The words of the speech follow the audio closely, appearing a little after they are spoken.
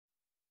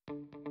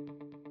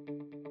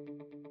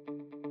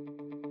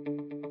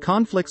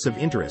Conflicts of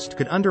interest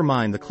could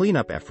undermine the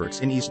cleanup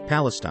efforts in East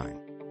Palestine.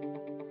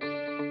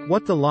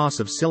 What the loss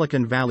of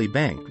Silicon Valley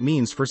Bank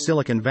means for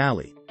Silicon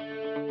Valley.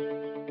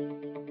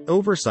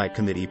 Oversight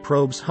Committee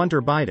probes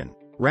Hunter Biden.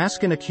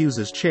 Raskin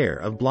accuses chair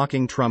of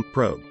blocking Trump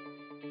probe.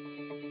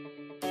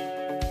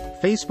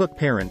 Facebook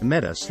parent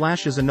Meta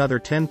slashes another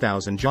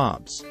 10,000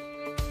 jobs.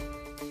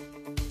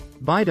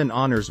 Biden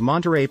honors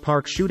Monterey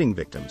Park shooting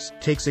victims,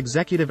 takes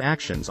executive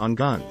actions on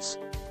guns.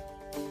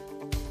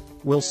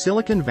 Will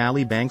Silicon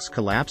Valley Bank's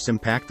collapse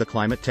impact the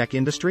climate tech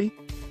industry?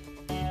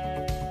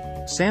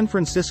 San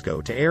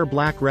Francisco to air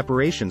black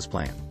reparations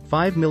plan,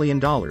 $5 million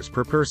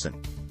per person.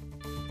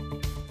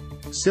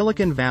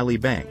 Silicon Valley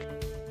Bank.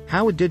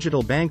 How a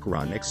digital bank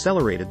run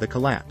accelerated the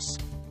collapse.